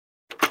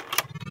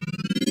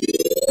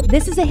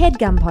This is a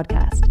HeadGum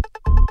podcast.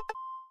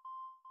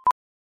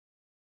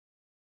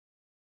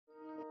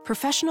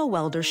 Professional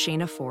welder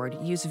Shayna Ford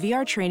used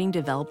VR training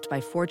developed by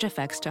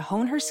ForgeFX to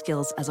hone her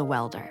skills as a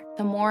welder.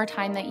 The more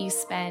time that you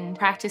spend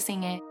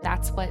practicing it,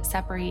 that's what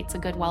separates a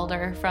good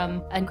welder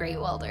from a great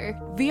welder.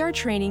 VR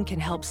training can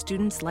help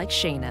students like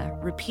Shayna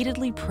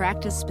repeatedly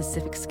practice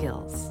specific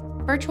skills.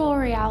 Virtual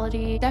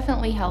reality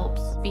definitely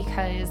helps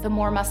because the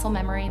more muscle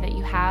memory that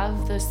you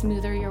have, the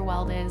smoother your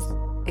weld is.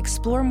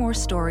 Explore more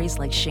stories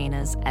like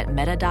Shayna's at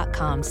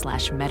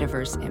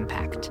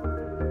meta.com/metaverseimpact.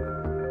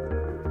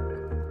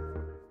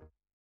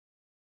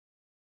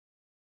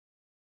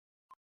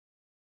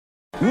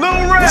 No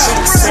rap!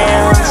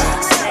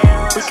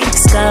 Look at the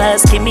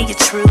skies, give me your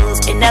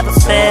truth, it never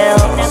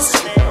fails.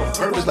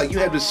 Purpose, like you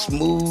have this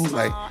smooth,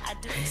 like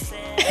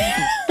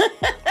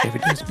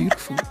everything's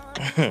beautiful.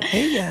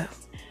 Hey, yeah.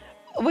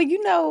 Well,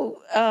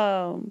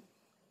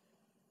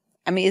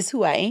 I mean, it's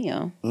who I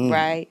am,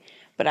 right?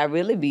 But I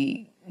really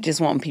be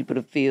just wanting people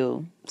to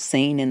feel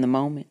seen in the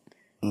moment.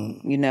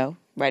 You know,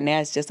 right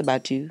now it's just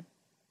about you,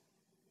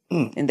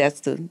 and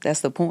that's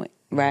the point,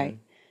 right?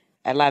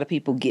 A lot of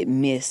people get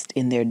missed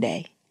in their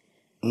day,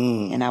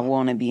 and I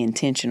want to be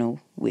intentional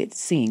with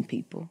seeing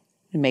people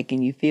and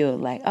making you feel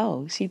like,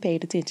 oh, she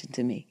paid attention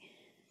to me.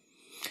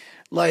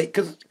 Like,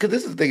 cause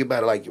this is the thing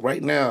about it. Like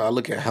right now, I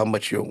look at how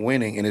much you're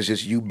winning, and it's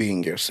just you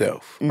being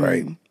yourself,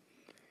 right?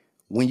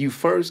 When you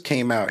first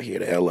came out here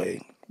to LA,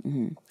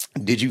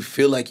 did you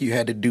feel like you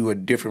had to do a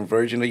different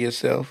version of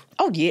yourself?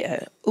 Oh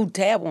yeah, ooh,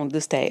 Tab on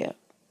this tab,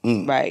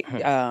 right?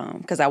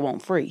 Because I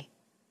want free,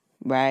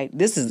 right?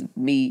 This is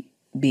me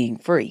being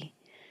free.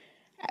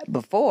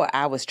 Before,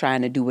 I was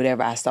trying to do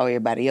whatever I saw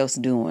everybody else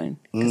doing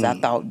because I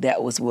thought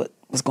that was what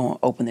was going to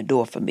open the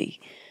door for me.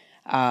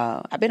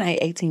 I've been out here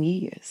 18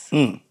 years,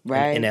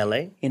 right? In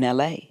L.A.? In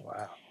L.A.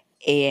 Wow.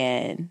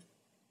 And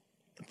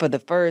for the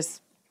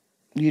first,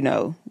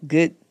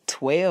 good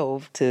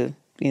 12 to,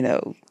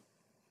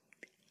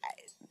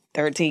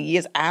 13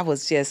 years, I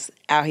was just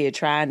out here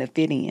trying to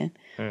fit in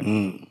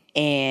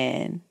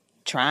and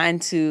trying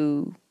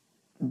to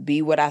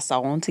be what I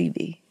saw on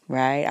TV,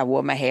 right? I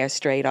wore my hair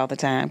straight all the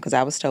time because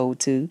I was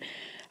told to.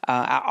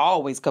 I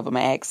always covered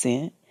my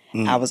accent.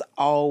 I was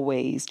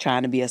always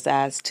trying to be a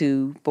size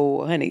 2,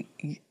 4. Honey,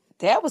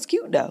 that was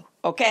cute though,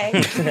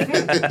 okay?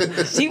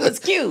 She was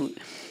cute,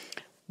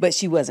 but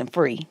she wasn't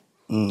free.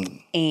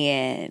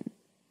 And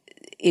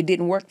it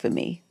didn't work for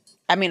me.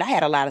 I mean, I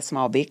had a lot of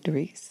small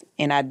victories,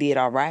 and I did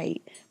all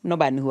right.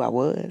 Nobody knew who I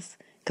was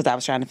because I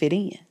was trying to fit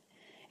in.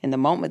 And the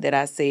moment that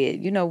I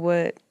said, you know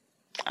what,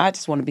 I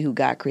just want to be who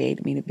God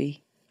created me to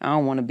be. I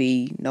don't want to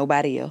be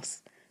nobody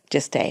else,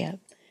 just Tab.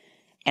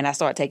 And I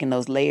started taking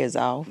those layers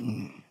off.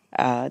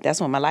 That's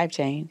when my life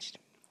changed.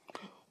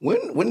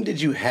 When did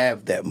you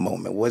have that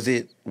moment? Was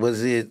it?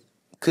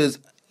 Because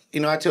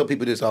I tell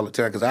people this all the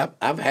time because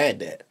I've had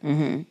that.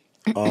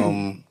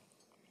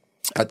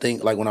 I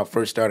think like when I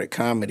first started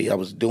comedy, I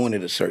was doing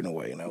it a certain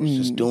way, and I was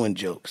just doing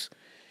jokes.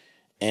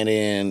 And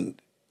then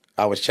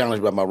I was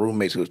challenged by my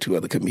roommates who were 2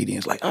 other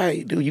comedians. Like, all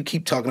right, dude, you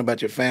keep talking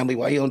about your family.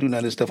 Why you don't do none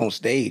of this stuff on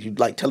stage? You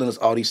like telling us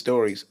all these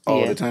stories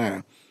all the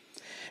time.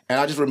 And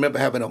I just remember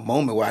having a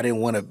moment where I didn't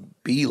want to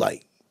be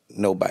like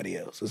nobody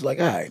else. It's like,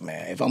 all right,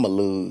 man, if I'm going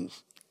to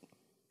lose,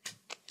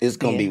 it's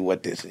going to be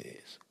what this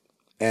is.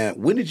 And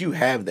when did you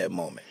have that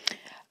moment?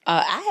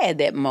 I had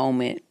that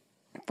moment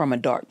from a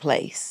dark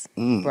place,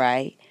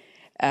 right?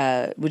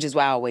 Which is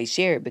why I always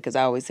share it, because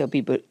I always tell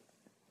people,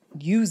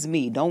 use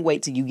me. Don't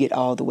wait till you get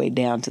all the way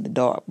down to the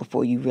dark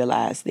before you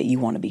realize that you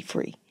want to be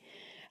free.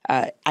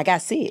 I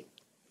got sick,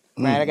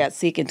 right? I got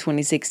sick in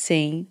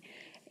 2016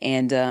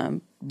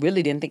 and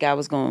really didn't think I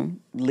was going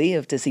to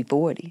live to see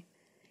 40.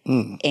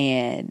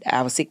 And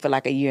I was sick for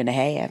like a year and a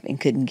half and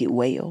couldn't get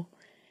well.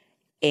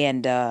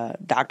 And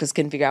doctors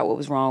couldn't figure out what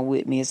was wrong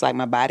with me. It's like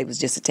my body was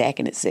just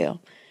attacking itself.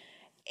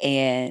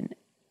 And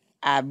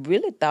I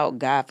really thought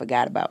God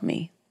forgot about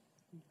me.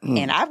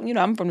 And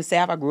I'm from the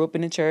South. I grew up in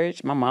the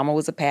church. My mama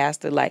was a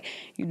pastor.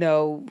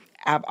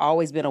 I've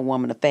always been a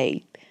woman of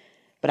faith.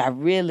 But I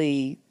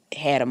really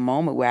had a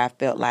moment where I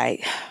felt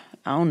like,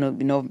 I don't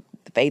know,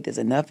 if faith is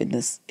enough in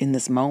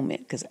this moment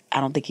because I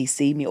don't think he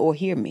see me or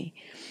hear me.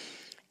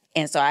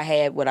 And so I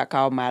had what I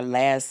call my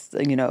last,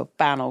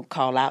 final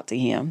call out to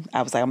him.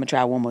 I was like, I'm going to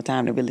try one more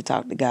time to really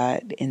talk to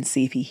God and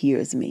see if he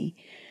hears me.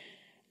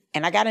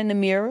 And I got in the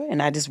mirror,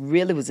 and I just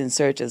really was in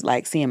search of,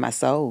 seeing my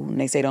soul.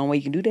 And they say the only way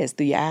you can do that is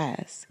through your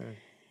eyes.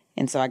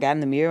 And so I got in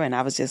the mirror, and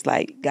I was just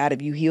like, God,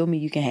 if you heal me,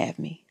 you can have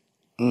me.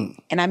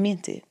 And I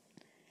meant it.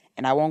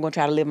 And I wasn't going to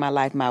try to live my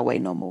life my way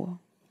no more.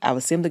 I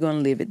was simply going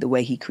to live it the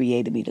way he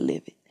created me to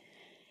live it.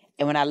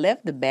 And when I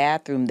left the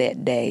bathroom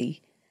that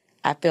day,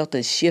 I felt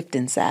a shift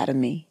inside of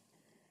me.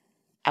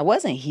 I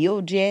wasn't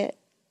healed yet,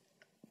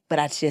 but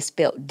I just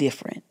felt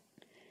different.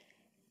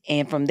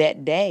 And from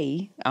that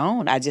day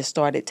on, I just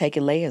started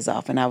taking layers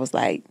off. And I was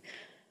like,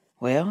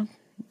 well,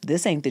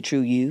 this ain't the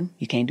true you.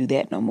 You can't do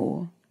that no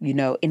more.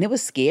 And it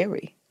was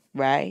scary,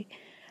 right?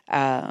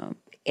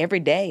 Every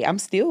day, I'm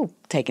still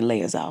taking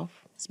layers off.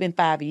 It's been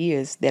 5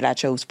 years that I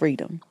chose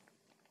freedom.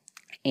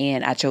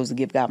 And I chose to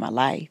give God my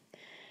life.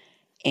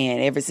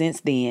 And ever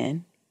since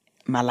then,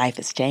 my life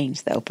has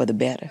changed, though, for the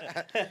better.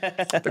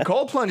 The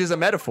cold plunge is a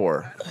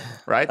metaphor,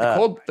 right?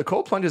 The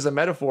cold plunge is a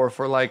metaphor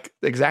for like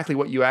exactly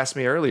what you asked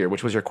me earlier,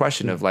 which was your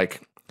question of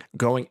like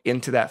going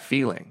into that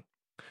feeling.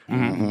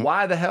 Mm-hmm.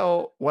 Why the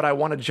hell would I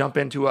want to jump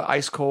into an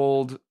ice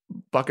cold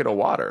bucket of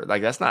water?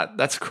 Like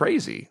that's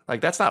crazy.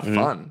 Like that's not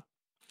fun.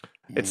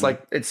 It's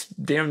like, it's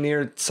damn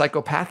near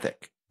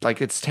psychopathic. Like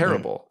it's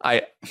terrible.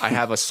 I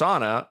have a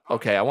sauna.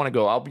 Okay,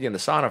 I'll be in the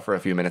sauna for a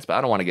few minutes, but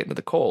I don't want to get into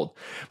the cold.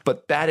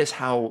 But that is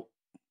how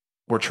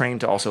we're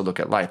trained to also look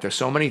at life. There's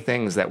so many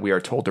things that we are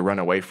told to run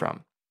away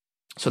from.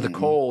 So the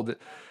cold,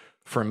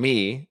 for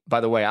me,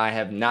 by the way, I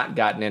have not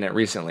gotten in it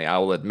recently. I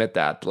will admit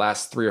that. The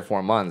last 3 or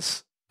 4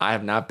 months, I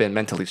have not been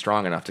mentally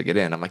strong enough to get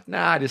in. I'm like,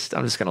 nah, I'm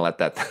just gonna let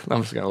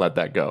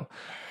that go.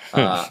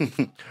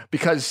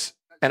 Because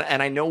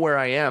and I know where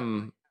I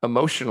am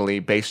emotionally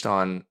based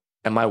on,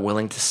 am I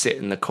willing to sit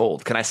in the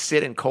cold? Can I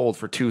sit in cold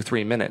for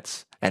 2-3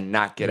 minutes and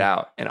not get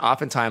out? And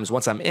oftentimes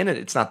once I'm in it,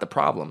 it's not the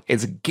problem.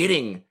 It's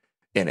getting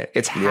in it.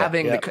 It's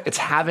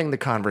having the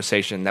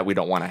conversation that we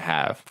don't want to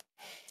have.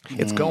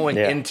 It's going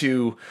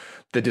into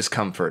the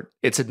discomfort.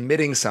 It's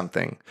admitting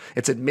something.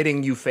 It's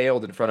admitting you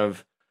failed in front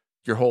of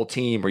your whole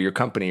team or your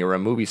company or a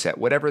movie set.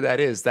 Whatever that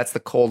is, that's the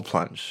cold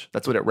plunge.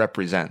 That's what it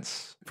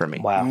represents for me.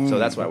 Wow. So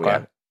that's why we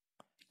have it.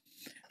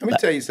 Let me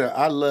tell you something.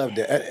 I loved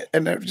it.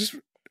 And I just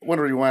want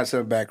to rewind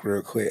something back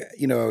real quick.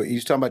 You know, you're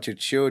talking about your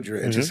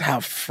children and just how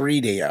free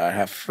they are,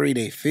 how free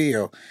they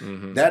feel.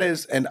 That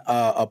is an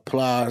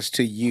applause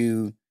to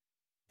you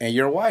and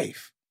your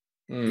wife.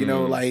 You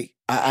know, like,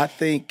 I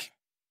think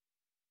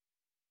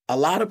a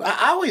lot of,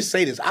 I always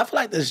say this, I feel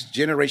like this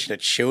generation of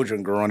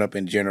children growing up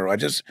in general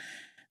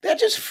they're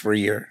just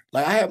freer.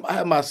 Like, I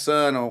have my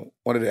son on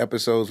one of the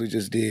episodes we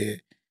just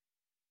did,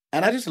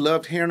 and I just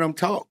loved hearing him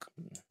talk.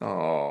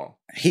 Oh.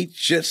 He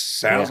just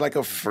sounds like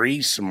a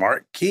free,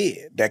 smart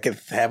kid that can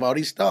have all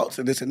these thoughts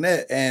and this and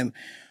that. And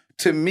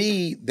to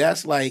me,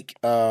 that's like,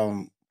 I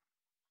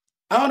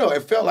don't know,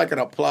 it felt like an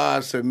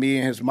applause to me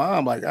and his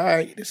mom. Like, all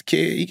right, this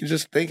kid, he can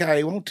just think how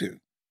he want to.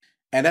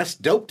 And that's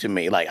dope to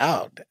me. Like,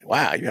 oh,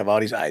 wow, you have all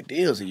these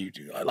ideas that you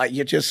do. Like,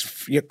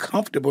 you're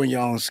comfortable in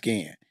your own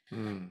skin.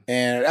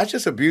 And that's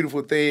just a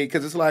beautiful thing,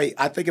 because it's like,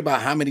 I think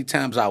about how many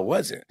times I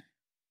wasn't.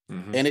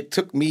 And it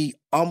took me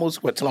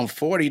almost, till I'm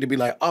 40 to be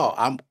like, oh,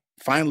 I'm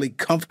finally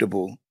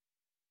comfortable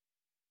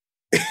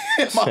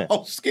in my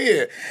own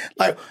skin.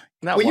 Like,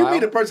 when you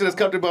meet a person that's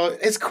comfortable,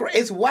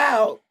 it's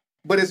wild,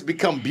 but it's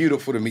become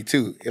beautiful to me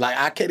too. Like,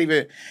 I can't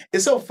even,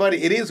 it's so funny.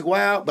 It is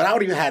wild, but I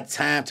don't even have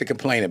time to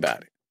complain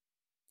about it.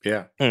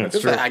 Yeah.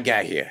 It's true. Like, I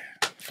got here.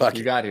 Fuck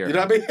you it. got here. You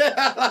know what I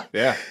mean?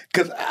 Yeah.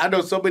 Because I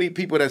know so many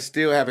people that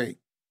still haven't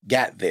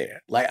got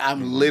there. Like,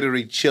 I'm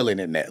literally chilling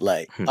in that.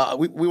 Like,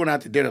 we went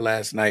out to dinner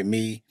last night,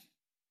 me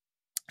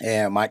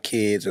and my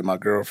kids and my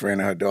girlfriend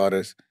and her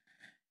daughters.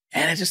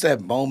 And it's just that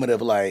moment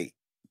of, like,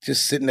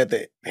 just sitting at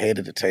the head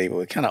of the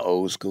table. It's kind of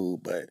old school,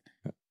 but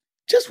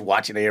just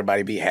watching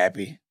everybody be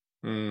happy.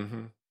 I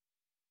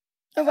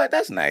was like,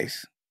 that's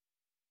nice.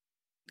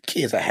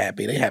 Kids are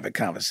happy. They're having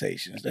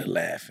conversations. They're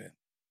laughing.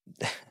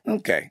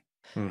 Okay.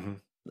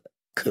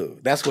 Cool.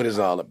 That's what it's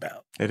all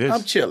about. It is.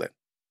 I'm chilling.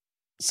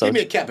 So, give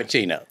me a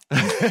cappuccino.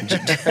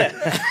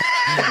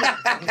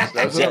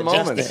 Those are the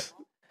moments.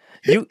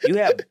 You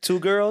have 2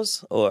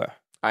 girls, or?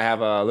 I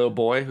have a little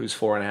boy who's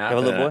 4.5. You have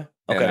a little boy?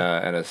 Okay.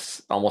 And a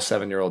almost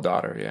 7-year-old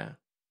daughter, yeah.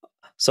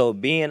 So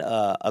being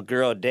a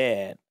girl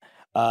dad,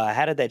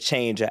 how did that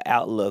change your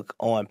outlook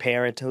on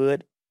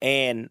parenthood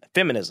and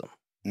feminism?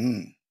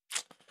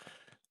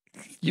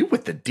 You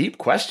with the deep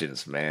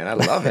questions, man. I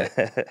love it.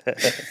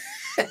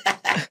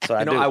 So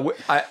I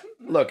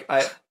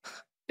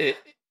do.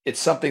 It's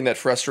something that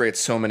frustrates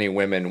so many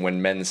women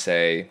when men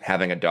say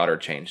having a daughter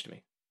changed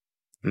me.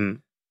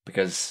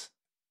 Because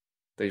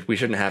we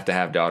shouldn't have to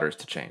have daughters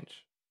to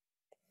change.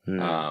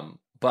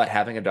 But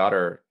having a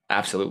daughter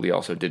absolutely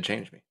also did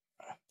change me.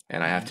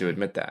 And I have to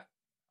admit that.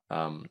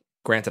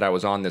 Granted, I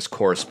was on this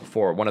course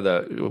before. One of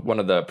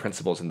the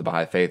principles in the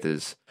Baha'i faith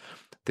is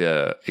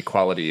the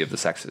equality of the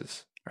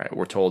sexes. Right?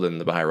 We're told in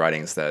the Baha'i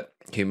writings that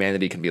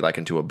humanity can be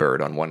likened to a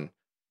bird. On one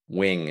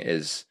wing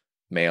is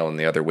male and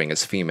the other wing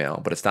is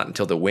female, but it's not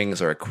until the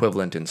wings are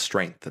equivalent in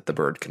strength that the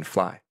bird can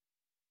fly.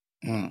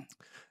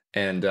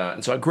 And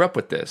so I grew up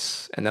with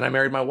this, and then I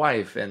married my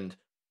wife and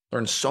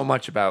learned so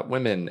much about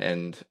women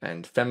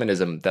and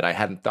feminism that I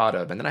hadn't thought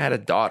of. And then I had a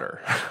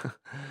daughter,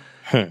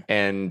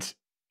 and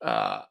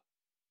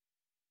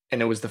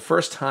it was the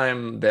first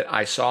time that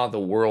I saw the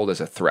world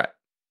as a threat.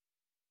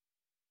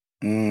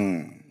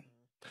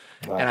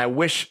 Wow. And I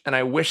wish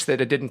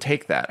that it didn't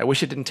take that. I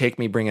wish it didn't take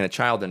me bringing a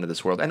child into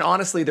this world. And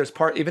honestly, there's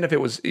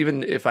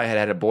even if I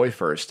had a boy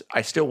first,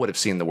 I still would have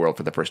seen the world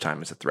for the first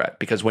time as a threat.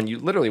 Because when you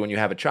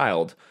have a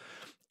child,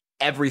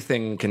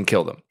 everything can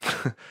kill them,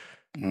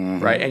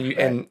 right?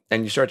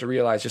 And you start to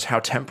realize just how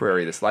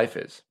temporary this life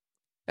is,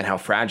 and how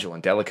fragile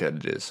and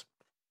delicate it is.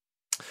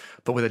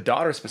 But with a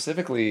daughter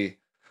specifically,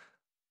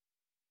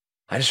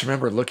 I just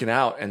remember looking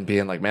out and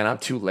being like, man, I'm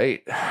too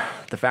late.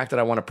 The fact that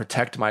I want to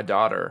protect my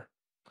daughter,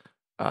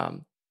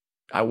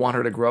 I want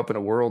her to grow up in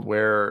a world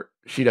where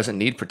she doesn't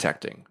need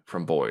protecting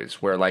from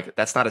boys, where like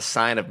that's not a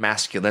sign of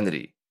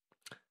masculinity,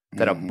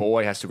 that a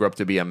boy has to grow up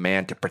to be a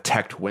man to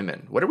protect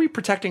women. What are we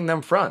protecting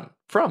them from?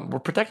 We're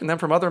protecting them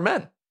from other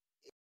men.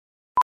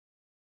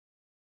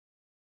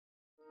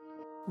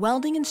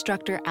 Welding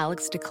instructor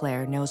Alex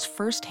DeClaire knows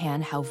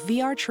firsthand how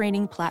VR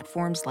training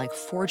platforms like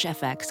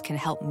ForgeFX can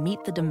help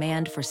meet the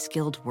demand for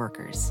skilled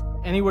workers.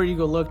 Anywhere you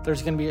go look,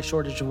 there's going to be a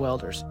shortage of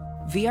welders.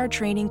 VR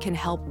training can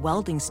help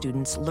welding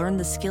students learn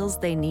the skills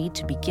they need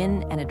to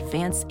begin and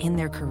advance in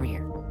their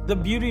career. The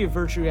beauty of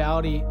virtual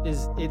reality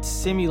is it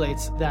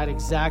simulates that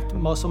exact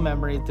muscle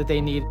memory that they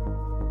need.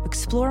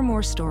 Explore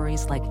more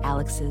stories like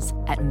Alex's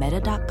at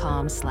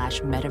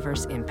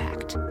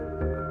meta.com/metaverseimpact.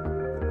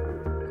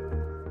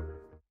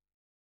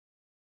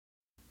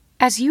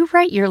 As you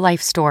write your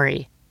life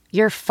story,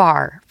 you're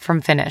far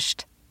from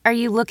finished. Are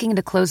you looking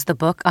to close the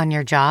book on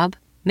your job?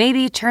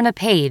 Maybe turn a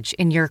page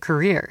in your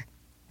career?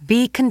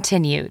 Be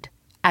continued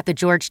at the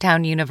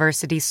Georgetown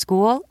University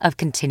School of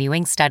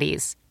Continuing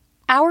Studies.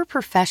 Our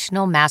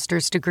professional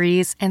master's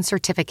degrees and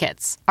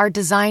certificates are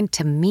designed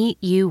to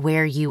meet you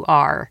where you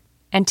are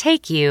and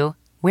take you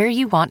where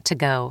you want to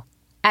go.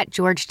 At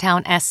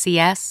Georgetown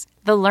SCS,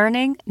 the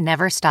learning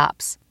never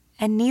stops,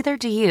 and neither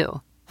do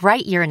you.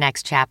 Write your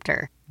next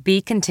chapter. Be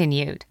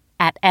continued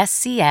at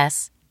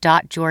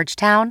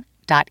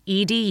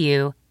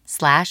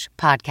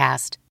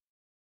scs.georgetown.edu/podcast.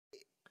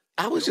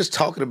 I was just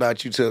talking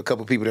about you to a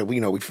couple people that we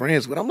we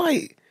friends with. I'm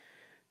like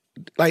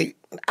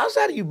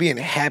outside of you being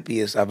the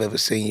happiest I've ever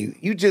seen you,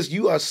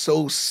 you are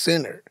so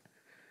centered.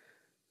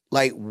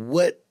 Like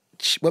what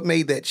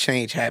made that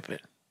change happen?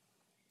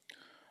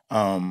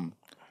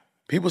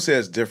 People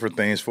says different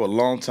things. For a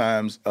long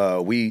time,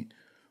 we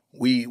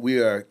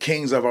are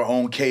kings of our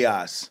own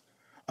chaos.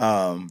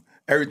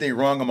 Everything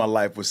wrong in my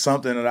life was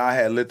something that I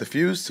had lit the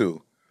fuse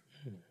to.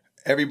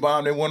 Every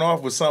bomb that went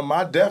off was something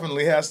I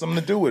definitely had something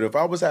to do with. If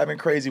I was having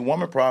crazy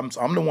woman problems,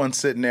 I'm the one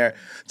sitting there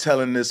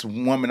telling this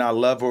woman I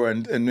love her,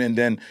 and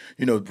then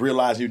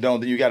realize you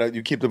don't.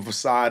 You keep the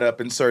facade up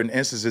in certain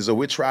instances. Or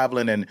we're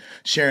traveling and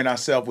sharing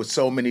ourselves with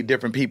so many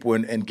different people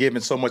and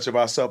giving so much of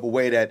ourselves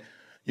away that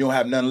you don't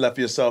have nothing left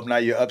for yourself. Now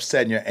you're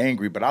upset and you're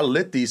angry. But I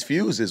lit these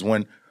fuses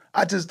when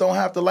I just don't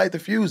have to light the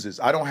fuses.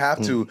 I don't have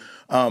to.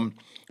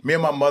 Me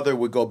and my mother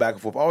would go back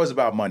and forth, always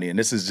about money. And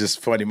this is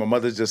just funny. My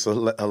mother's just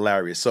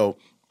hilarious. So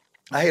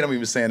I hate I'm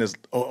even saying this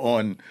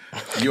on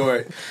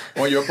your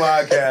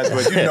podcast,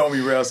 but you know me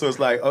real. So it's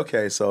like,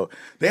 okay, so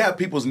they have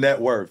people's net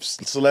worths,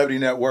 celebrity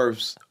net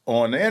worths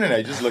on the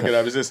internet. Just look it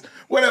up. It's just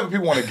whatever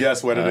people want to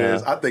guess what it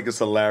is. I think it's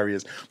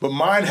hilarious. But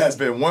mine has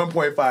been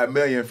 $1.5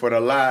 million for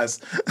the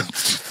last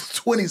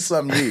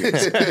 20-some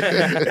years.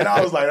 And I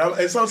was like,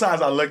 and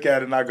sometimes I look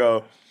at it and I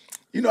go,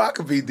 I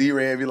could be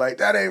D-Ray and be like,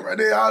 that ain't right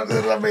there.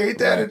 I made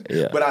that.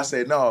 Yeah. But I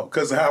said, no,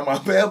 because of how my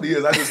family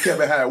is, I just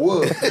kept it how it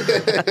was.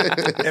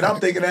 And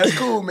I'm thinking, that's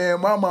cool, man.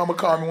 My mama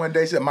called me one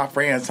day, she said, my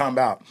friend's talking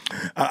about,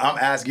 I'm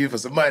asking you for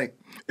some money.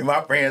 And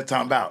my friend's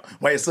talking about,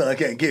 why your son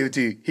can't give it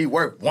to you. He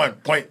worth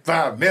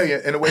 $1.5 million.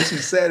 And the way she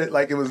said it,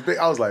 like it was big,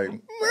 I was like,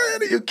 man,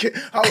 you can't,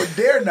 I would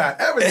dare not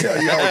ever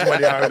tell you how much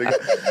money I really got.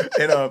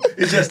 And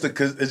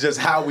it's just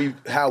how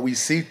we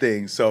see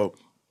things. So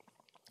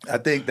I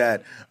think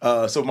that,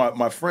 so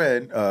my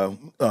friend,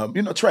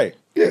 Trey.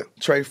 Yeah.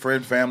 Trey,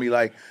 friend, family,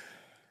 like,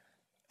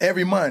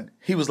 every month,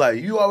 he was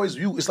like,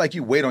 it's like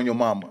you wait on your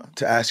mama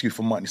to ask you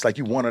for money. It's like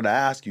you want her to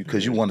ask you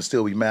because you want to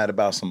still be mad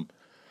about some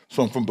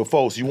from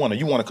before. So you want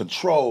to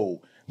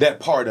control that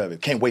part of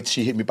it. Can't wait till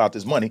she hit me about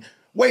this money.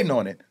 Waiting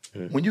on it.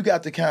 Mm. When you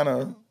got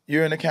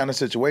you're in the kind of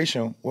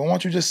situation, well, why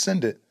don't you just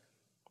send it?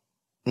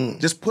 Mm.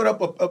 Just put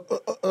up a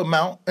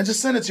amount and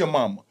just send it to your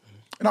mama.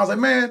 And I was like,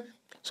 man.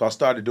 So I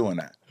started doing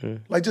that.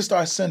 Like, just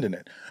start sending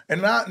it.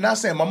 And not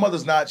saying my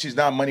mother's she's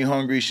not money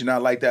hungry. She's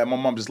not like that. My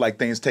mom just like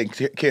things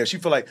taken care of. She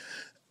feel like,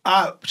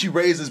 she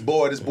raised this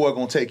boy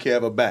going to take care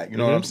of her back. You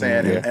know what I'm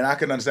saying? Yeah. And I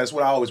can understand. That's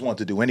what I always wanted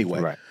to do anyway.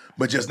 Right.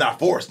 But just not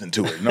forced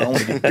into it. I don't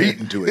want to get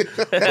beaten to it.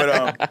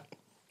 But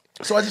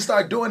so I just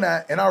started doing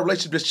that, and our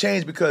relationship just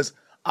changed because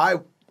I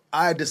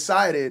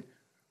decided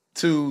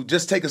to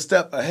just take a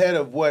step ahead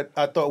of what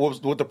I thought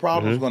what the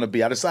problem was going to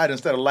be. I decided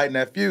instead of lighting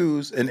that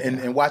fuse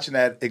and watching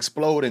that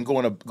explode and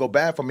go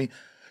bad for me,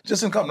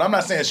 just in company. I'm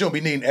not saying she don't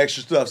be needing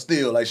extra stuff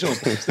still, like she don't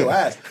still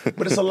ask,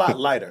 but it's a lot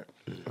lighter.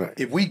 Right.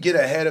 If we get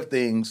ahead of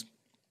things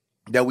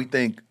that we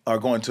think are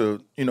going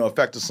to,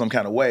 affect us some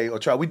kind of way,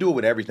 we do it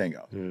with everything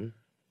else. Mm-hmm.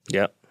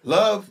 Yep.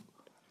 Love,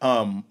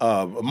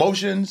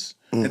 emotions,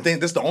 and things.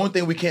 That's the only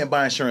thing we can't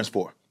buy insurance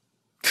for.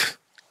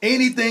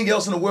 Anything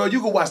else in the world,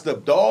 you can watch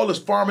all this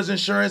farmers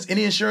insurance,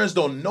 any insurance,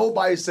 don't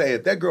nobody say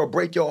if that girl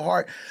break your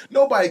heart,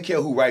 nobody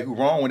care who right, who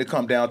wrong when it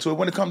come down to it.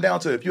 When it come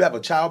down to it, if you have a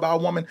child by a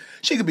woman,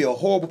 she could be a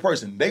horrible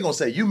person. They gonna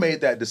say you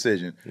made that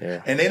decision.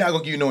 Yeah. And they not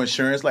gonna give you no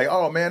insurance. Like,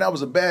 oh man, that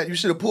was you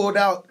should have pulled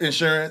out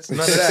insurance. None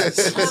of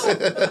that.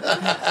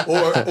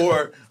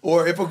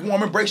 or if a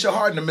woman breaks your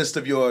heart in the midst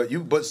of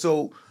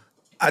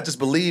I just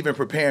believe in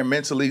preparing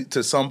mentally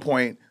to some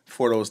point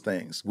for those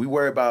things. We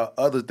worry about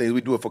other things.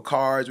 We do it for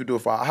cars. We do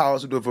it for our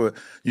house.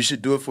 You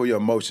should do it for your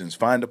emotions.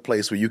 Find a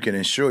place where you can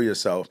insure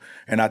yourself.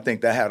 And I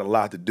think that had a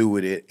lot to do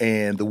with it.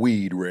 And the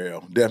weed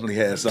rail definitely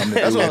had something to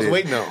do with it. That's what I was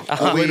waiting on.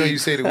 I was waiting on you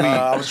to say the weed.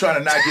 I was trying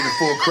to not give it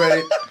full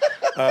credit.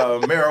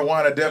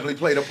 Marijuana definitely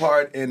played a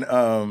part in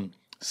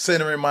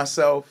centering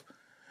myself.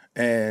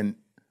 And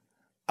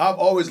I've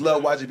always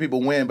loved watching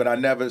people win, but I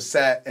never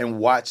sat and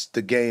watched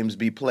the games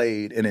be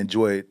played and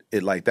enjoyed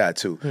it like that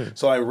too.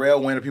 So like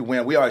rail win, people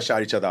win, we always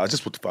shout each other out. It's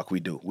just what the fuck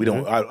we do. We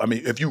don't. I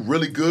mean, if you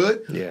really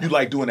good, you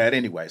like doing that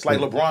anyway. It's like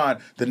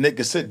LeBron, the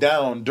nigga sit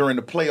down during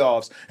the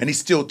playoffs and he's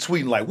still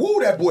tweeting like, "Woo,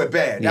 that boy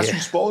bad." That's what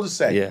you're supposed to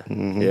say.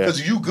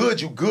 Because you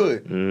good, you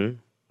good.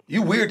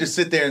 You weird to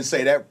sit there and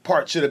say that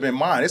part should have been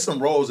mine. There's some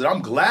roles that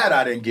I'm glad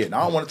I didn't get. And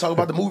I don't want to talk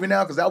about the movie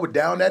now because that would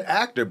down that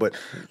actor. But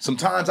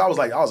sometimes I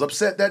was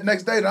upset that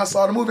next day and I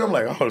saw the movie. I'm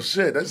like, oh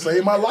shit, that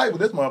saved my life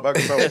with this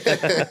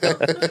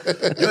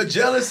motherfucker. So, your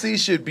jealousy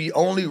should be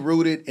only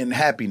rooted in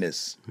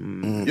happiness.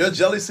 Your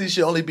jealousy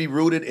should only be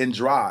rooted in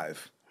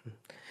drive.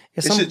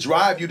 It should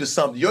drive you to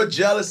something. Your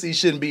jealousy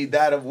shouldn't be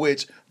that of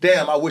which,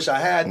 damn, I wish I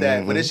had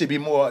that, but it should be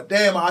more,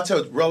 damn, I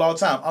tell Real all the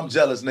time, I'm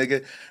jealous,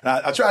 nigga.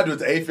 And I tried to do it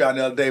to Afion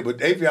the other day, but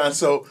Afion,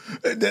 so,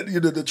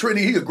 the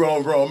Trinity, he a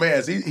grown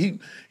man. So he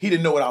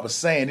didn't know what I was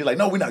saying. He's like,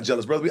 no, we're not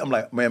jealous, brother. I'm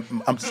like, man,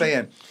 I'm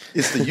saying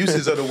it's the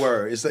uses of the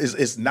word.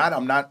 It's not,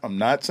 I'm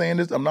not saying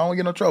this, I'm not gonna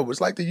get no trouble.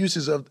 It's like the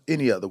uses of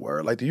any other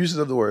word, like the uses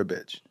of the word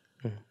bitch.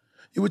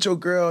 You with your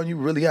girl and you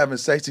really having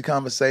sexy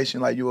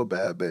conversation like you a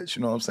bad bitch,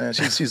 you know what I'm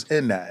saying? She's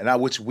in that,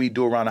 and which we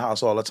do around the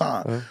house all the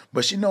time.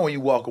 But she know when you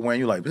walk away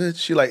and you like, bitch,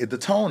 she like the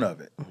tone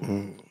of it.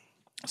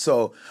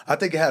 So I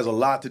think it has a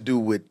lot to do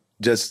with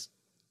just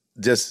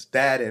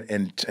that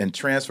and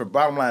transfer.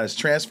 Bottom line is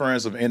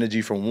transference of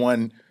energy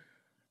from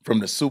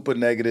the super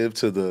negative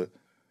to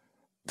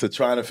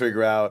trying to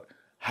figure out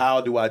how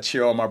do I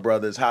cheer on my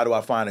brothers? How do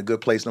I find a good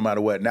place no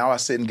matter what? Now I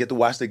sit and get to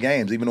watch the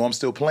games even though I'm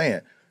still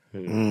playing.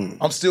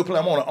 I'm still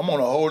playing. I'm on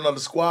a whole another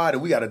squad,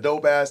 and we got a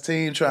dope ass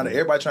team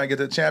everybody trying to get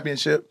to the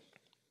championship.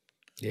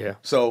 Yeah.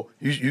 So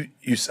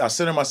I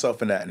center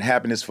myself in that and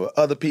happiness for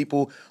other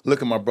people.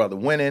 Look at my brother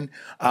winning.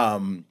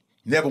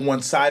 Never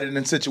one sided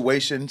in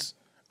situations.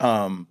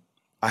 I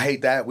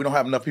hate that we don't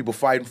have enough people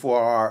fighting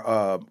for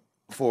our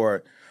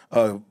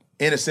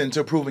innocent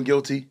to proven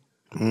guilty.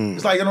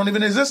 It's like it don't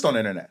even exist on the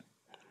internet.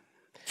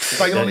 It's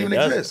like it don't even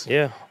exist.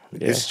 Yeah.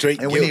 It's straight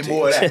and guilty. we need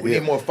more of that. We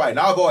need more fighting.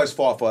 I've always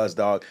fought for us,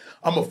 dog.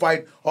 I'm going to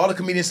fight all the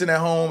comedians sitting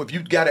at home. If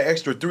you got an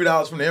extra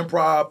 $3 from the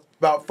Improv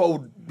about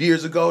 4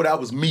 years ago,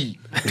 that was me.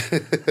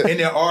 In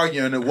there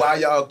arguing and why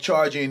y'all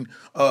charging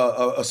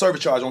a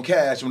service charge on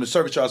cash when the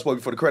service charge is supposed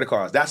to be for the credit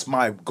cards. That's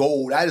my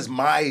goal. That's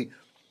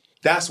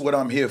what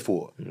I'm here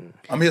for.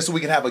 I'm here so we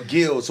can have a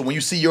guild. So when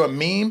you see your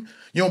meme,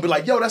 you don't be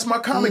like, yo, that's my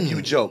comic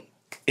view joke.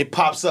 It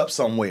pops up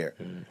somewhere.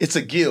 It's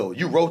a guild.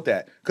 You wrote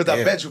that. Because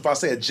I bet you if I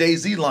say a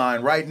Jay-Z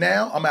line right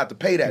now, I'm going to have to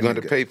pay that. You're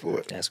going to pay for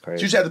it. That's crazy.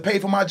 So you just have to pay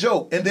for my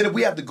joke. And then if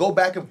we have to go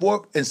back and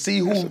forth and see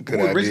who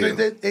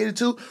originated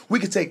 82, we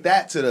could take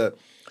that to the...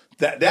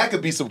 That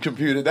could be some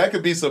computer. That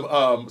could be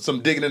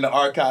some digging in the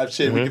archive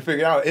shit. We can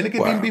figure it out. And it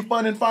could even be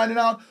fun in finding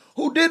out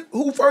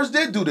who first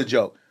did do the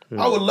joke.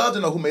 I would love to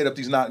know who made up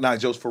these knock-knock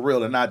jokes for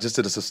real and not just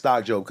to the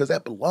stock joke, because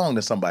that belonged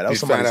to somebody. That was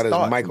somebody's thought. You found out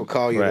it was Michael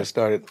Collier that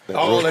started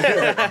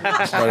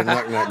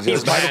knock-knock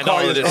jokes. Michael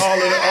Collier's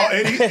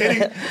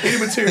any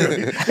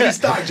material. Any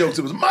stock jokes.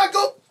 It was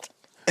Michael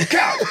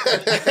Collier.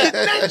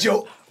 That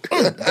joke.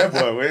 That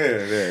boy,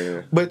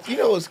 yeah. But you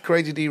know what's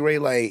crazy, D-Ray?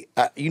 Like,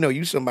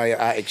 you somebody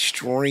I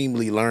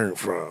extremely learned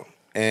from.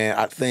 And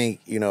I think,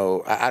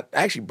 I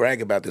actually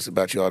brag about this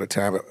about you all the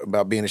time,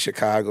 about being in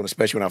Chicago, and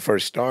especially when I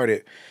first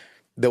started.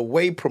 The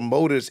way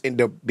promoters end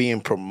up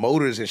being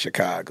promoters in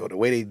Chicago, the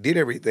way they did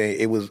everything,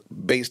 it was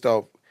based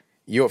off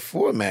your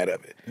format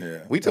of it.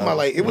 Yeah. We talking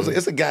about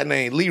it's a guy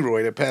named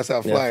Leroy that passed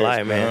out flyers.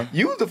 Flyer, man.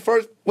 You was the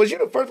first. Was you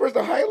the first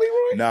person to hire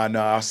Leroy?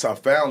 No. I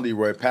found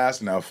Leroy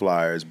passing out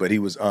flyers, but he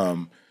was.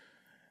 I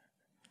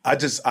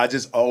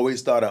just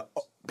always thought a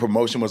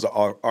promotion was an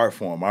art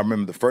form. I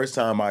remember the first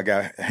time I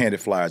got handed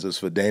flyers, it was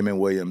for Damon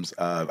Williams'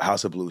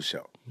 House of Blues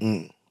show,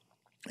 and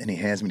he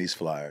hands me these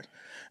flyers,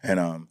 and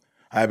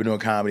I had been doing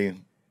comedy.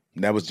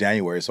 That was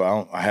January,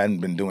 so I hadn't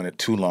been doing it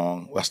too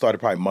long. I started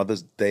probably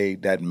Mother's Day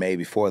that May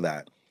before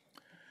that.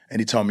 And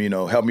he told me,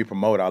 help me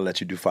promote, I'll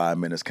let you do 5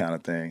 minutes kind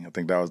of thing. I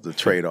think that was the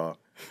trade-off.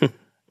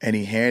 And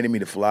he handed me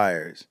the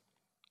flyers.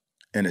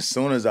 And as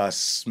soon as I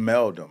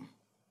smelled them,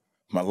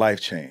 my life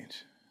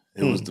changed.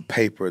 It was the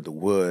paper, the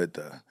wood,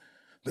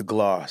 the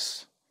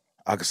gloss.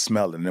 I could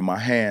smell it. And in my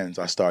hands,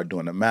 I started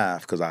doing the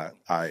math because I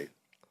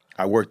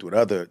worked with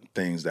other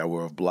things that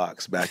were of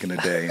blocks back in the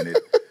day, and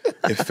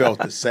it felt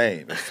the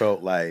same. It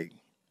felt like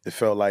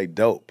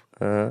dope.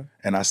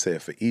 And I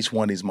said, for each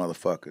one of these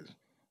motherfuckers,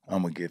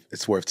 I'm gonna give.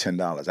 It's worth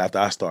 $10 after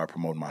I started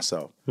promoting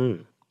myself.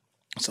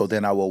 So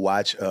then I will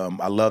watch.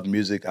 I loved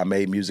music. I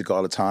made music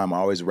all the time. I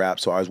always rap,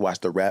 so I always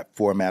watched the rap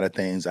format of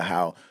things, of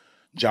how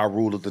Ja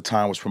Rule at the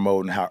time was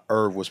promoting, how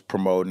Irv was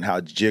promoting, how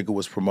Jigga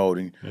was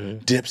promoting,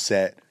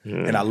 Dipset.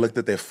 And I looked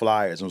at their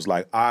flyers and was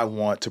like, I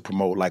want to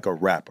promote like a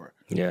rapper.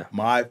 Yeah.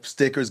 My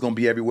sticker's going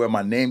to be everywhere.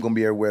 My name going to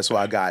be everywhere. So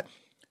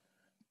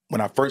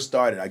when I first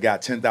started, I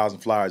got 10,000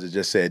 flyers that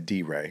just said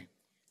D-Ray.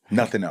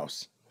 Nothing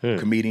else.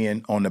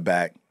 Comedian on the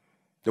back.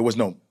 There was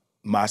no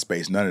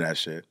MySpace, none of that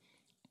shit.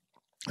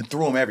 And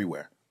threw them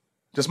everywhere.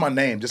 Just my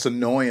name, just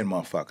annoying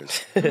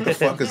motherfuckers. The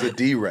fuck is a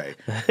D-Ray?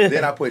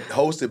 Then I put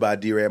hosted by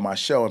D-Ray at my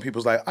show, and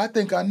people's like, I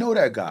think I know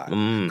that guy.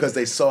 Because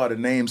they saw the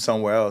name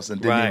somewhere else and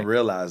didn't even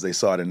realize they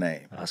saw the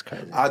name. That's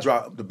crazy.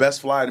 The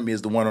best flyer to me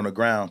is the one on the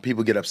ground.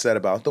 People get upset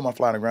about, I throw my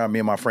flyer on the ground. Me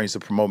and my friends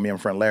used to promote me and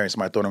my friend Larry,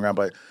 somebody throw it on the ground.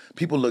 But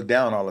people look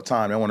down all the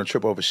time. They want to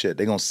trip over shit.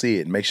 They're going to see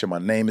it and make sure my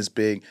name is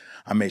big.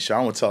 I made sure,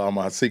 I won't tell all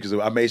my secrets.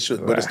 I made sure,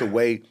 but it's the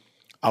way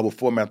I would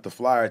format the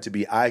flyer to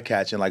be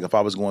eye-catching. Like if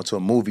I was going to a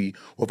movie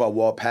or if I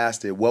walked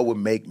past it, what would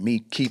make me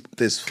keep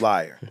this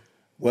flyer?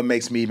 What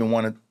makes me even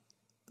want to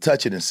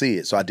touch it and see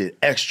it? So I did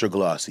extra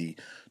glossy,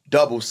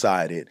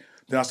 double-sided.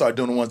 Then I started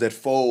doing the ones that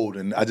fold,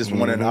 and I just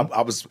wanted.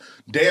 I was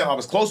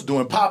close to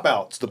doing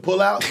pop-outs, the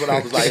pull-outs, but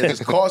I was like, it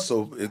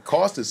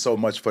costed so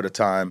much for the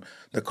time.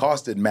 The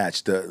cost didn't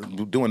match.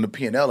 Doing the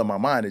P&L in my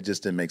mind, it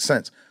just didn't make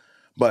sense.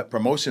 But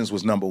promotions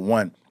was number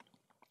one.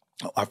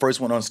 I first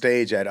went on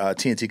stage at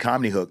TNT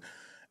Comedy Hook.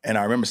 And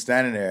I remember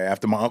standing there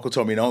after my uncle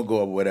told me don't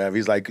go or whatever.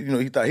 He's like,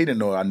 he thought he didn't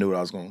know I knew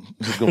I was going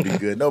to be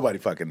good. Nobody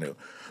fucking knew.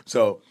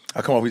 So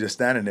I come over, he's just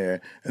standing there,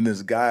 and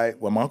this guy,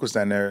 when my uncle's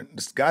standing there,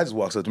 this guy just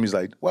walks up to me. He's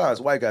like, wow, this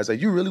white guy's like,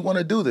 you really want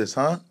to do this,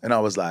 huh? And I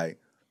was like,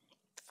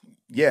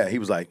 yeah. I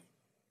was like,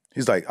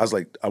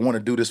 I want to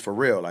do this for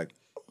real, like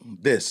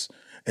this.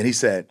 And he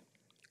said,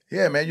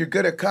 yeah, man, you're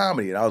good at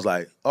comedy. And I was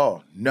like,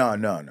 oh,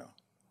 no.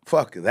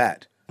 Fuck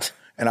that.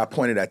 And I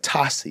pointed at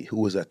Tassi, who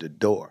was at the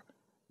door,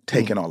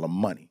 taking all the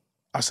money.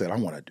 I said, I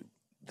want to do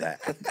that.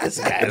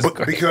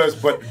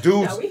 But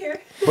dudes,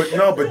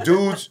 but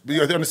dudes,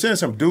 you understand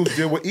something? Dudes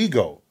deal with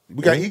ego.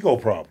 We got ego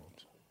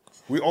problems.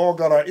 We all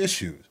got our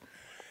issues.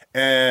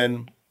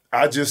 And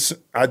I just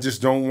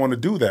don't want to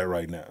do that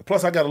right now.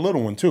 Plus, I got a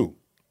little one too.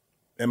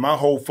 And my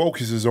whole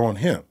focus is on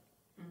him,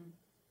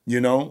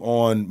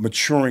 on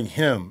maturing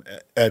him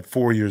at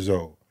 4 years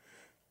old.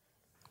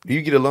 Do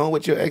you get along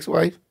with your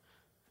ex-wife?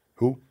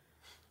 Who?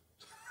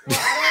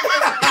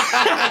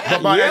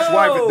 But my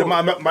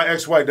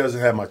ex-wife doesn't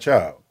have my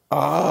child.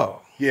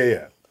 Oh.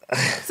 Yeah.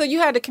 So you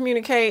had to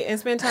communicate and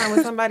spend time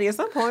with somebody at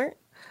some point.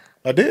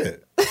 I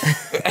did.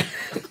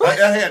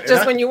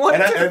 When you wanted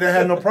to. And I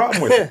had no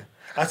problem with it.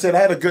 I said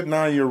I had a good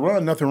 9-year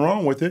run, nothing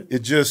wrong with it. It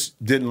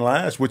just didn't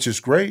last, which is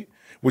great,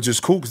 which is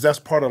cool because that's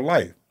part of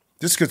life.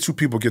 Just because two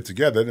people get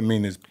together doesn't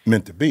mean it's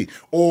meant to be.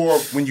 Or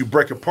when you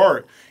break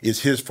apart, it's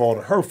his fault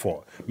or her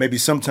fault. Maybe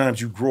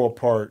sometimes you grow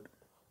apart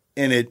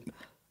and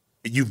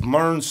you've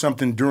learned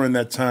something during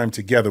that time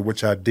together,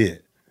 which I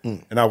did.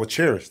 And I would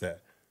cherish that.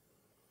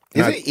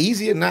 Is it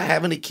easier not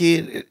having a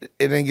kid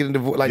and then getting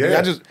divorced? Like,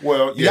 y'all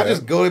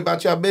just go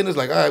about your business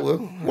like, all right,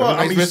 well,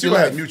 you still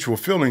have mutual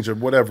feelings or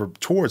whatever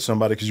towards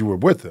somebody because you were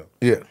with them.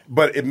 Yeah.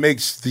 But it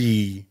makes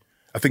the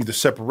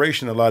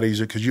separation a lot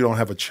easier because you don't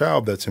have a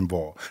child that's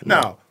involved.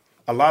 Now,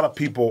 a lot of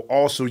people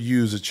also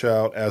use a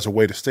child as a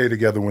way to stay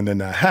together when they're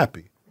not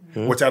happy,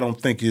 which I don't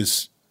think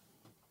is,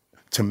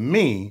 to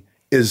me,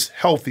 is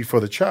healthy for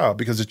the child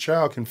because the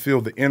child can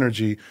feel the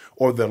energy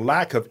or the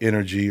lack of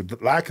energy,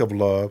 lack of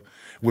love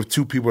with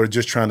two people that are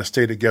just trying to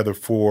stay together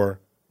for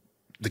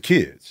the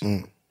kids.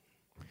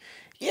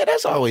 Yeah,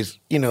 that's always,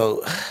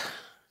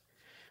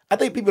 I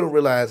think people don't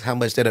realize how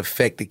much that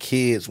affect the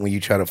kids when you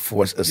try to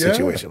force a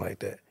situation like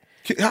that.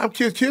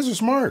 Kids are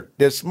smart.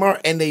 They're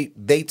smart and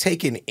they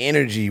take in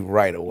energy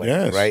right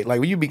away, right? Like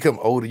when you become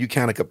older, you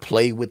kind of could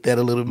play with that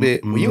a little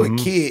bit. When you're a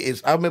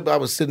kid, I remember I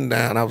was sitting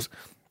down, I was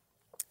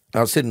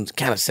sitting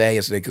kind of sad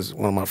yesterday because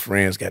one of my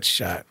friends got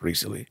shot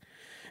recently.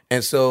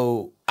 And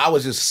so I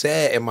was just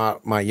sad, and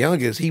my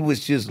youngest, he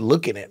was just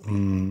looking at me.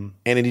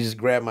 And then he just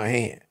grabbed my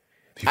hand.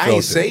 I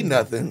ain't say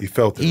nothing. He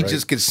felt it, He right?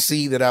 just could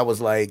see that I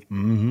was like,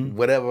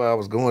 whatever I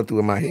was going through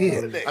in my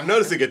head. I'm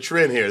noticing a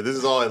trend here. This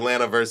is all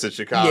Atlanta versus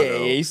Chicago.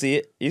 Yeah, you see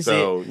it.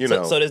 So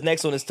this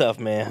next one is tough,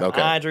 man.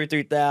 Okay. Andre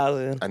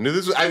 3000. I knew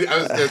this was, I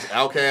was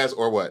Outkast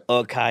or what?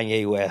 Or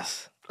Kanye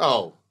West.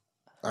 Oh,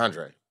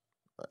 Andre.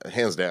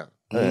 Hands down.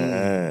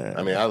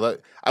 I mean,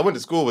 I went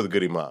to school with a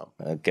Goody Mob.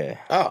 Okay.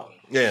 Oh,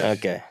 yeah.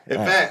 Okay. In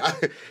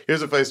fact,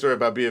 here's a funny story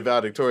about being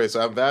valedictorian.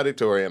 So I'm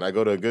valedictorian. I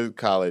go to a good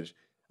college.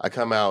 I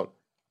come out.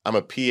 I'm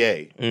a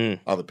PA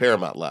on the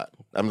Paramount lot.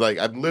 I'm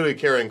literally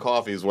carrying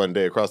coffees one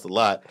day across the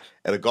lot,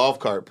 and a golf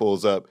cart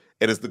pulls up,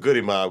 and it's the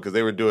Goody Mob because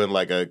they were doing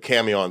like a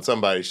cameo on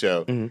somebody's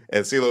show. And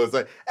CeeLo was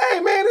like, "Hey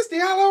man, it's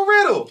Diallo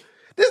Riddle.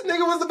 This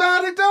nigga was the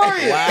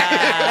valedictorian." Wow.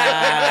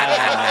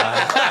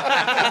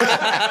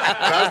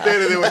 I was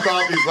standing there with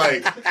coffees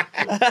like,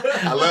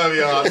 I love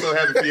y'all. I'm so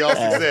happy for y'all's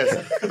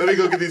success. Let me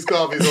go get these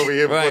coffees over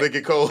here before they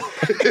get cold.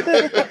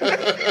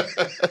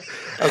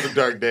 That was a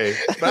dark day.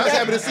 But I was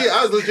happy to see him.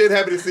 I was legit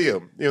happy to see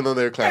him, even though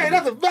they were clapping. Hey,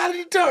 that's a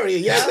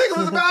valedictorian. Yeah, This nigga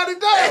was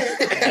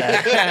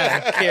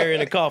valedictorian. Carrying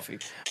the coffee.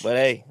 But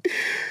hey,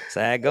 that's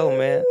how I go,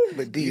 man.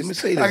 But D, let me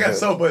say this. I got though.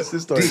 so much.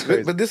 This story is D,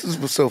 crazy. but this is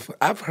what's so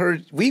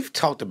fun. We've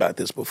talked about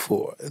this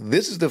before.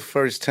 This is the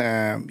first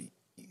time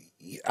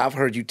I've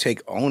heard you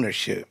take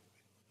ownership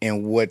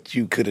in what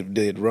you could have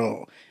did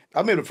wrong.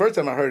 I mean, the first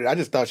time I heard it, I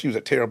just thought she was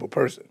a terrible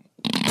person.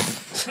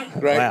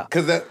 Right? Wow.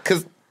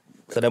 Because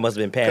So that must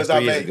have been past Because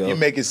 3 years ago. you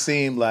make it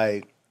seem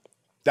like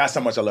that's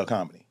how much I love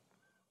comedy.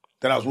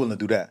 That I was willing to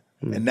do that.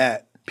 And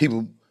that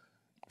people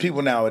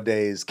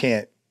nowadays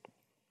don't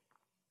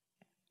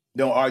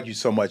argue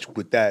so much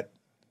with that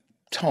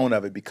tone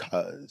of it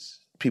because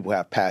people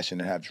have passion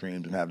and have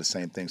dreams and have the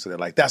same thing. So they're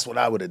like, that's what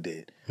I would have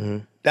did.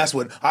 That's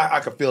what I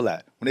could feel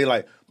that. When they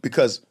like,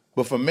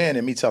 but for men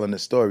and me telling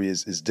this story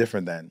is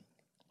different than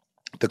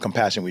the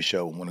compassion we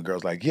show when a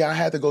girl's like, yeah, I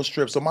had to go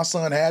strip, so my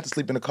son had to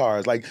sleep in the car.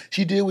 It's like,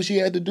 she did what she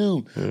had to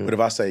do. But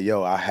if I say,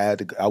 yo,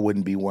 I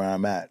wouldn't be where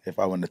I'm at if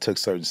I wouldn't have took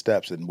certain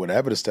steps, and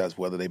whatever the steps,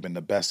 whether they've been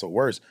the best or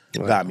worst,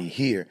 got me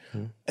here.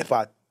 If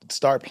I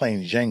start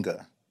playing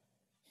Jenga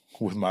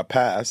with my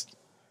past,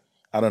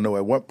 I don't know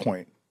at what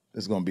point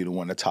it's going to be the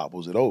one that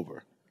topples it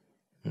over.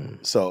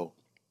 So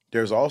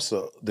there's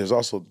also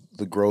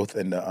the growth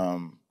and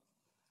the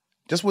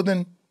just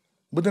within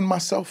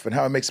myself and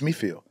how it makes me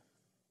feel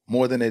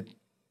more than it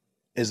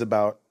is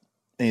about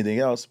anything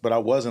else. But I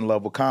was in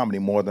love with comedy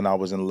more than I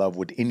was in love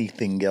with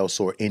anything else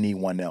or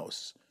anyone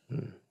else.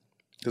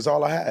 That's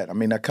all I had. I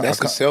mean, that's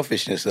the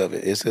selfishness of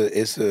it.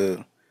 It's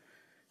a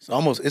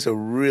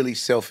really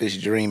selfish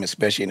dream,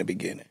 especially in the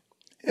beginning.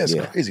 Yeah, it's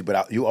crazy.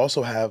 But you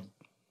also you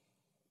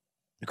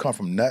come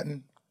from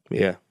nothing.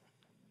 Yeah.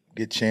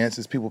 Get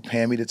chances. People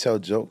paying me to tell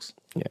jokes.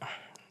 Yeah.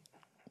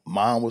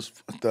 Mom was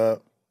fucked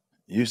up.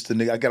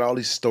 I got all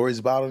these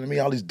stories bothering me,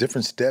 all these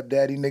different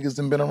stepdaddy niggas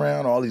that been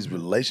around, all these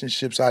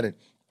relationships I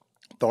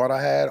thought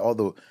I had,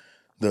 all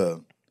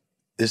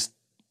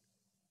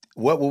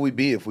what would we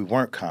be if we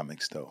weren't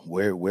comics though?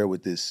 Where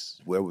would this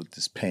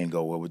pain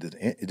go? Where would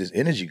this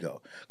energy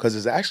go? Because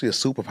it's actually a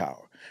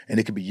superpower and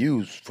it can be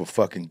used for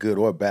fucking good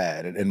or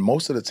bad. And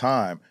most of the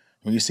time,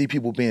 when you see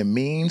people being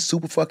mean,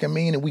 super fucking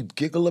mean, and we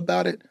giggle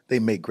about it, they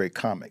make great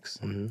comics.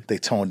 They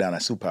tone down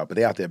that superpower, but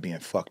they out there being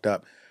fucked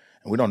up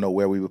and we don't know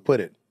where we would put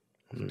it.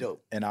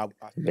 Dope. And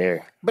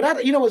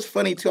But you know what's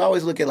funny too? I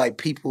always look at like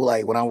people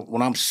like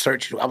when I'm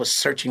searching, I was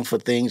searching for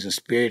things and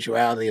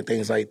spirituality and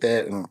things like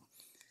that,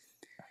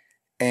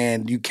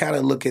 and you kind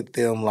of look at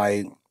them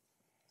like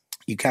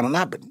you kind of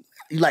not, but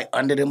you like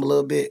under them a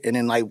little bit, and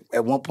then like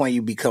at one point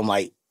you become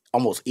like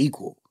almost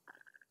equal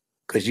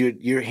because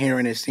you're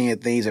hearing and seeing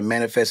things and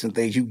manifesting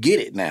things. You get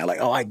it now,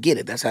 like oh I get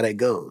it. That's how that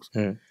goes.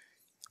 And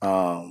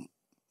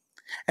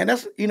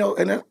that's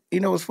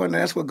what's funny.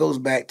 That's what goes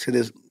back to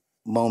this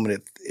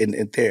moment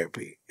in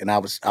therapy. And I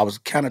was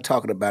kind of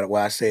talking about it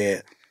where I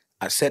said,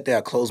 I sat there,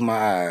 I closed my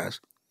eyes,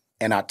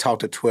 and I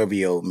talked to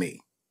 12-year-old me.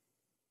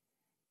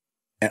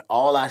 And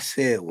all I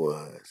said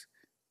was,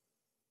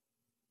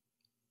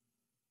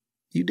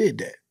 you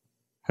did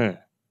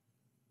that.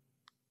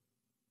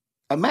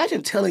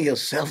 Imagine telling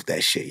yourself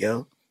that shit,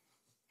 yo.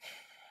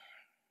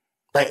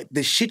 Like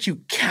the shit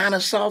you kind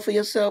of saw for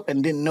yourself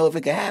and didn't know if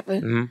it could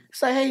happen.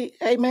 It's like,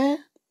 hey, man.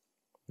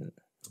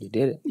 You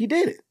did it. You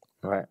did it.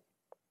 Right.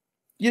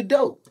 You're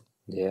dope.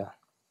 Yeah.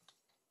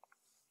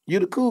 You're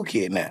the cool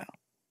kid now.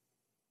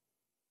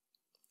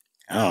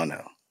 I don't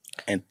know.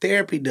 And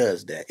therapy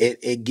does that.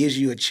 It gives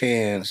you a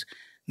chance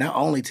not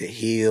only to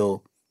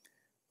heal,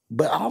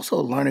 but also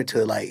learning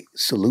to like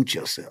salute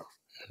yourself.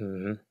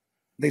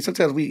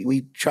 Sometimes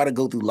we try to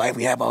go through life,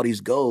 we have all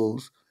these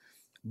goals,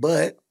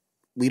 but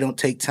we don't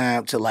take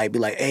time to like be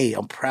like, hey,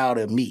 I'm proud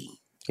of me.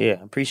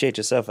 Yeah, appreciate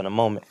yourself in a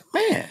moment.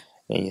 Man.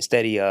 And you're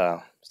steady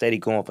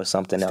going for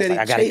something else. Like,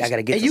 I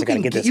gotta get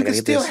this. You can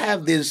still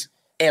have this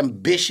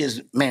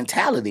ambitious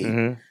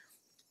mentality,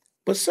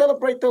 but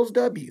celebrate those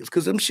W's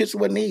because them shits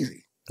wasn't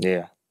easy.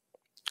 Yeah,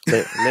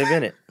 live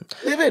in it.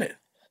 Live in it.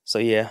 So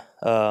yeah,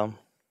 I'm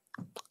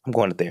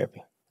going to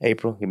therapy.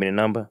 April, give me the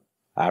number.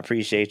 I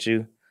appreciate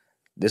you.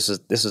 This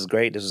was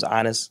great. This was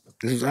honest.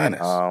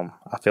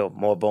 I felt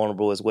more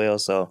vulnerable as well.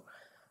 So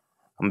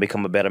I'm gonna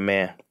become a better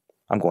man.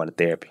 I'm going to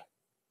therapy.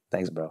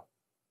 Thanks, bro.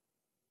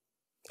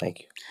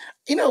 Thank you.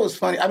 You know what's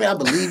funny? I mean, I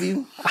believe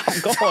you.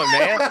 I'm going,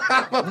 man.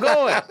 I'm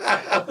going.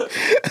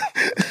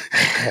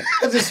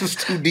 This was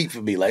too deep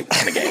for me. Like,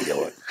 this nigga ain't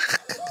going.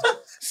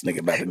 This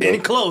nigga about to go.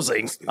 In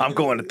closing, I'm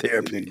going to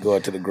therapy.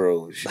 Going to the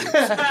Grove. Shit.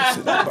 Talk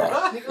to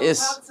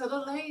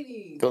the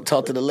lady. Go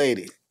talk to the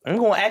lady. I'm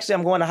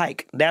going to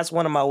hike. That's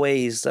one of my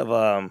ways of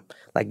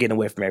like getting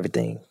away from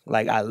everything.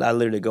 Like I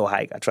literally go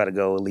hike. I try to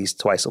go at least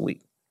twice a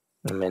week.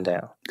 I'm in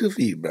town. Good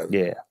for you, brother.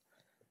 Yeah.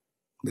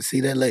 But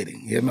see that lady.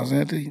 You hear what I'm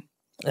saying to you?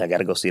 I got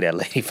to go see that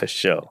lady for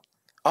sure.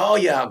 Oh,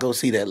 yeah, I'll go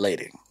see that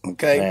lady.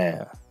 Okay?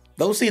 Man.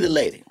 Go see the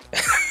lady.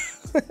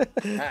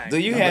 Do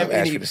you have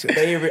any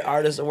favorite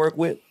artists to work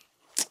with?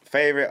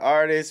 Favorite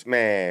artist,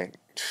 man,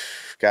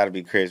 gotta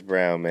be Chris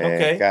Brown, man.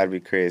 Okay. Gotta be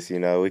Chris. You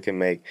know, we can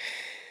make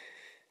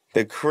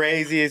the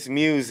craziest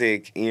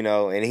music, you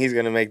know, and he's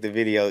gonna make the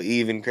video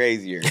even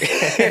crazier.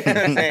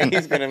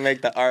 He's gonna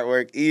make the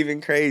artwork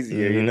even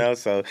crazier, you know.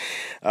 So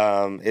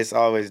it's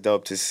always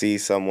dope to see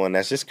someone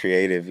that's just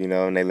creative, you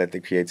know, and they let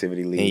the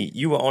creativity lead. And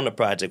you were on the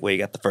project where you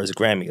got the first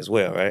Grammy as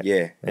well, right?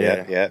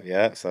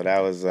 Yeah. So that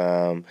was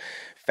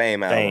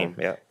Fame album.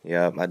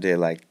 Yep. I did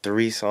like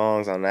 3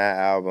 songs on that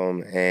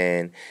album,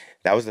 and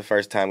that was the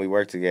first time we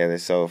worked together.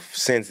 So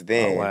since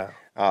then,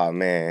 oh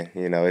man,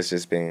 you know, it's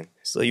just been.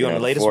 So you on the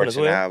latest one as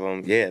well?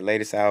 Album. Yeah,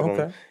 latest album.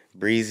 Okay.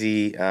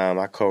 Breezy.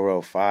 I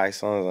co-wrote 5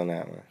 songs on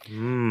that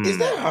one. Is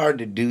that hard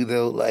to do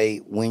though?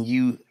 Like when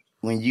you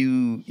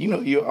know,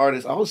 you're an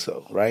artist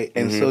also, right?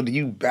 And so do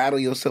you battle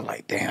yourself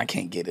like, damn, I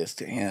can't get this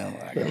to him.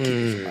 I gotta keep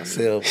this to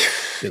myself.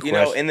 You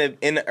know, in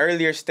the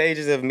earlier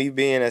stages of me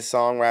being a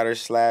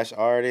songwriter /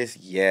 artist,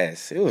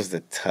 yes, it was the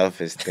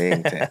toughest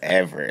thing to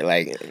ever.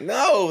 Like,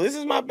 no, this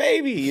is my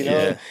baby, you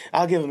know.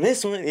 I'll give him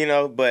this one, you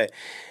know. But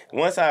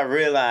once I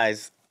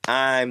realized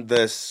I'm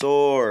the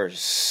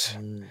source,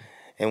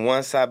 and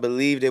once I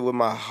believed it with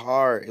my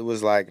heart, it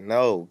was like,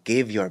 no,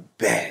 give your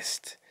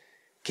best.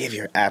 Give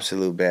your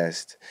absolute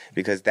best,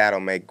 because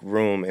that'll make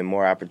room and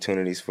more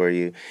opportunities for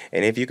you.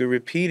 And if you could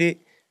repeat it,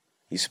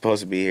 you're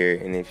supposed to be here.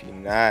 And if you're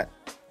not,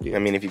 I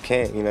mean, if you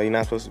can't, you know, you're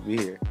not supposed to be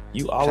here.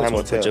 You always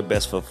want to put your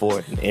best foot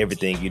forward in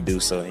everything you do,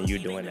 so and you're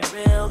doing that.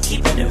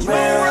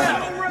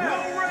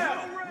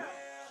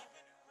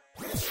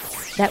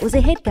 That was a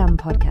HeadGum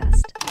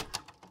podcast.